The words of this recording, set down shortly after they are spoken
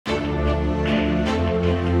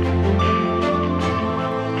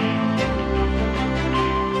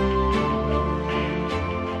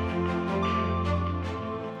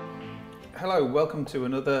Hello, welcome to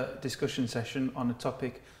another discussion session on a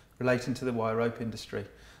topic relating to the wire rope industry.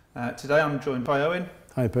 Today I'm joined by Owen.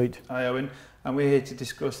 Hi Pete. Hi Owen, and we're here to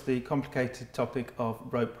discuss the complicated topic of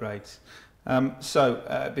rope grades.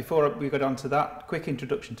 Before we get on to that, quick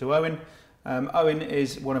introduction to Owen. Owen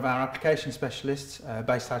is one of our application specialists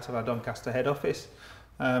based out of our Doncaster head office.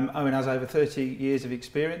 Owen has over 30 years of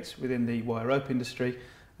experience within the wire rope industry,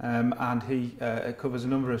 and he covers a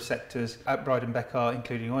number of sectors at Bekaert,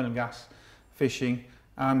 including oil and gas, fishing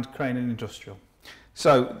and crane and industrial.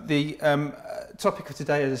 So the topic of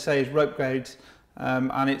today, as I say, is rope grades,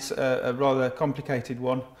 and it's a rather complicated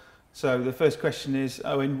one. So the first question is,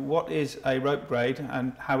 Owen, what is a rope grade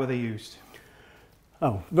and how are they used?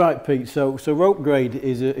 Oh, right, Pete. So rope grade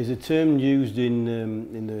is a term used in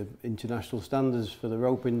the international standards for the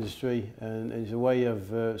rope industry, and it's a way of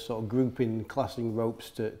sort of grouping, classing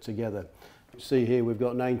ropes together. See here we've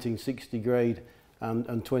got 1960 grade and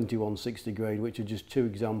 2160 grade, which are just two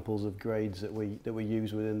examples of grades that we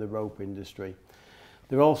use within the rope industry.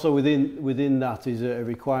 There also within that is a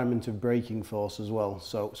requirement of braking force as well.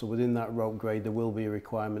 So within that rope grade there will be a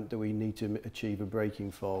requirement that we need to achieve a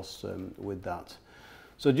braking force with that.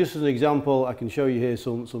 So just as an example, I can show you here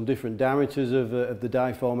some different diameters of the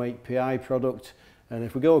Diform 8 PI product, and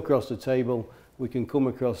if we go across the table we can come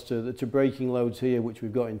across to braking loads here, which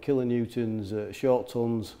we've got in kilonewtons, short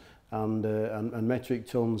tons and metric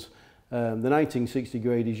tons. The 1960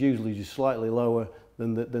 grade is usually just slightly lower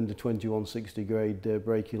than the 2160 grade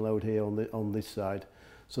braking load here on this side.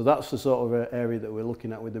 So that's the sort of area that we're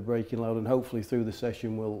looking at with the braking load, and hopefully through the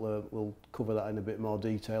session we'll cover that in a bit more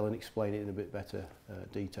detail and explain it in a bit better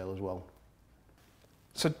detail as well.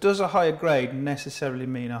 So does a higher grade necessarily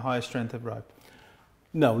mean a higher strength of rope?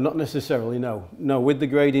 No, not necessarily, no. No, with the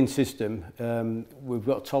grading system, we've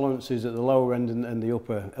got tolerances at the lower end and the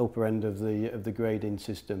upper end of the grading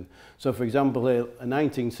system. So for example here, a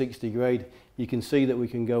 1960 grade, you can see that we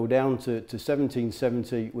can go down to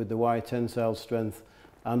 1770 with the wire tensile strength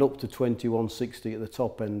and up to 2160 at the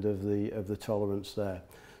top end of the tolerance there.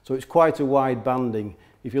 So it's quite a wide banding.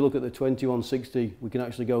 If you look at the 2160, we can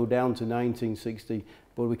actually go down to 1960,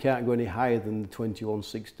 but we can't go any higher than the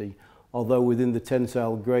 2160. Although within the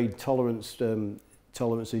tensile grade tolerances,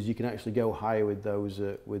 you can actually go higher with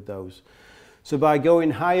those. So by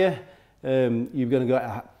going higher, you're going to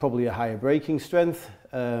get probably a higher braking strength,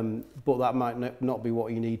 but that might not be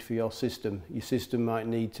what you need for your system. Your system might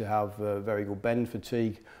need to have very good bend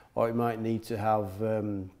fatigue, or it might need to have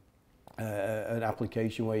an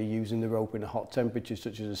application where you're using the rope in a hot temperature,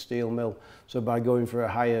 such as a steel mill. So by going for a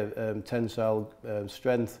higher tensile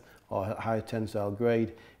strength or a higher tensile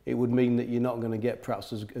grade, it would mean that you're not going to get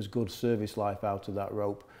perhaps as good service life out of that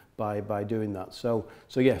rope by doing that. So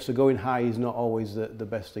going high is not always the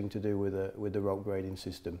best thing to do with the rope grading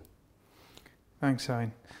system. Thanks,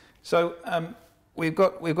 Owen. So we've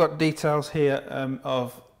got details here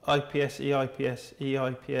of IPS, EIPS,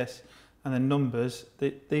 EIPS, and then numbers.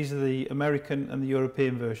 These are the American and the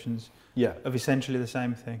European versions. Yeah. Of essentially the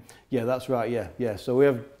same thing. Yeah, that's right. Yeah. So we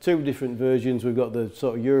have two different versions. We've got the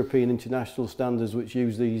sort of European international standards, which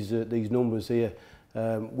use these numbers here.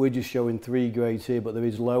 We're just showing 3 grades here, but there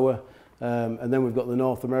is lower. And then we've got the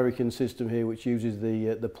North American system here, which uses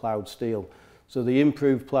the ploughed steel. So the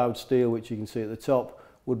improved ploughed steel, which you can see at the top,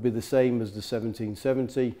 would be the same as the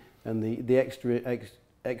 1770, and the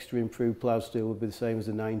extra improved ploughed steel would be the same as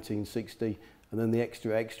the 1960, and then the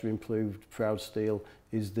extra improved ploughed steel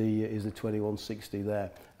is the 2160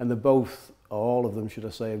 there. And all of them, should I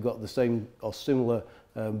say, have got the same or similar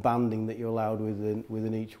banding that you're allowed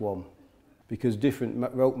within each one. Because different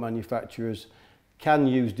rope manufacturers can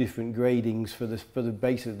use different gradings for the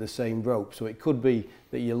base of the same rope. So it could be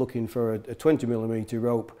that you're looking for a 20mm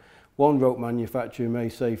rope. One rope manufacturer may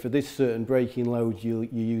say for this certain braking load you're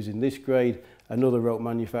using this grade. Another rope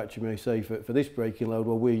manufacturer may say for this braking load,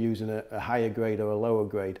 well, we're using a higher grade or a lower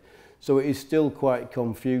grade. So it is still quite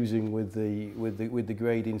confusing with the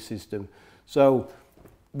grading system. So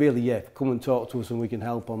really, yeah, come and talk to us and we can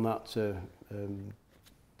help on that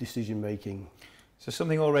decision making. So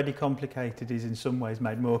something already complicated is in some ways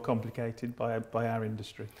made more complicated by our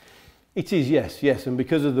industry. It is, yes, and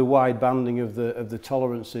because of the wide banding of the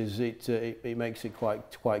tolerances, it makes it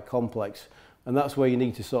quite complex, and that's where you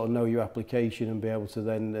need to sort of know your application and be able to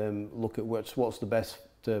then look at what's the best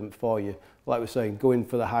for you. Like we're saying, going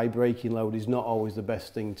for the high braking load is not always the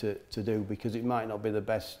best thing to do, because it might not be the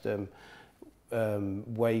best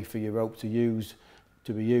way for your rope to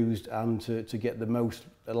be used and to get the most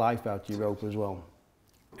life out of your rope as well.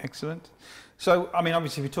 Excellent. So, I mean,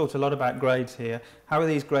 obviously we talked a lot about grades here. How are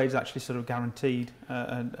these grades actually sort of guaranteed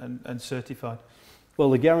and certified? Well,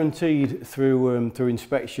 they're guaranteed through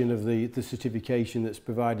inspection of the certification that's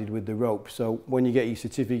provided with the rope. So when you get your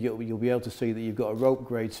certificate, you'll be able to see that you've got a rope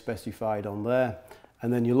grade specified on there,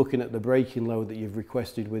 and then you're looking at the breaking load that you've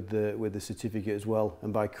requested with the certificate as well.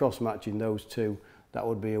 And by cross-matching those two, that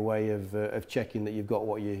would be a way of checking that you've got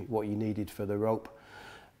what you needed for the rope.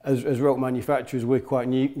 As rope manufacturers, we're quite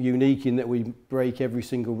unique in that we break every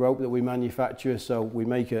single rope that we manufacture. So we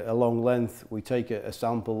make a long length, we take a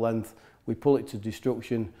sample length, we pull it to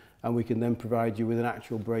destruction, and we can then provide you with an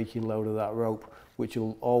actual breaking load of that rope, which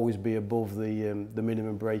will always be above the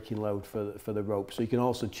minimum breaking load for the rope. So you can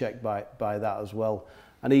also check by that as well.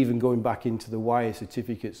 And even going back into the wire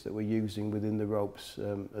certificates that we're using within the ropes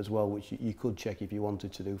as well, which you could check if you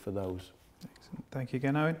wanted to do for those. Excellent. Thank you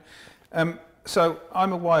again, Owen. So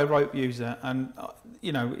I'm a wire rope user, and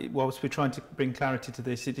you know, whilst we're trying to bring clarity to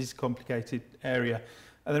this, it is a complicated area.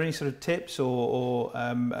 Are there any sort of tips or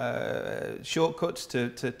shortcuts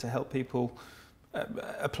to help people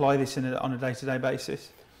apply this on a day-to-day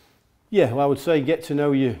basis? Yeah, well, I would say get to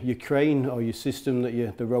know your crane or your system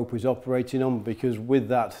that the rope is operating on, because with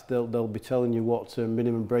that they'll be telling you what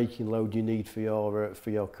minimum breaking load you need for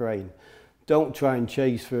your crane. Don't try and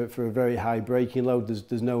chase for a very high breaking load.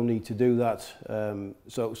 There's no need to do that.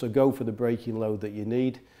 So go for the breaking load that you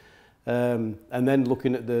need. And then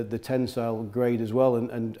looking at the tensile grade as well,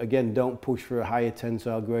 and again, don't push for a higher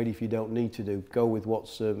tensile grade if you don't need to do. Go with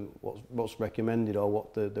what's recommended or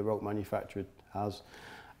what the rope manufacturer has,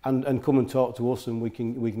 and come and talk to us, and we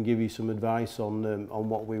can give you some advice on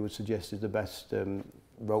what we would suggest is the best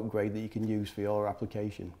rope grade that you can use for your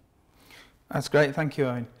application. That's great, thank you,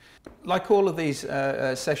 Owen. Like all of these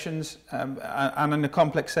sessions, and in a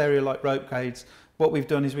complex area like rope grades, what we've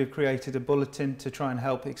done is we've created a bulletin to try and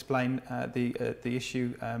help explain the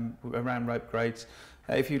issue around rope grades.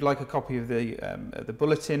 If you'd like a copy of the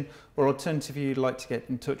bulletin, or alternatively you'd like to get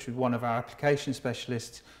in touch with one of our application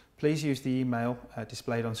specialists, please use the email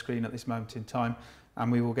displayed on screen at this moment in time,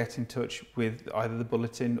 and we will get in touch with either the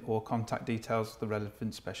bulletin or contact details of the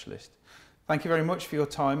relevant specialist. Thank you very much for your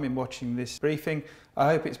time in watching this briefing. I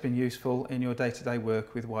hope it's been useful in your day-to-day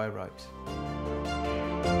work with wire ropes.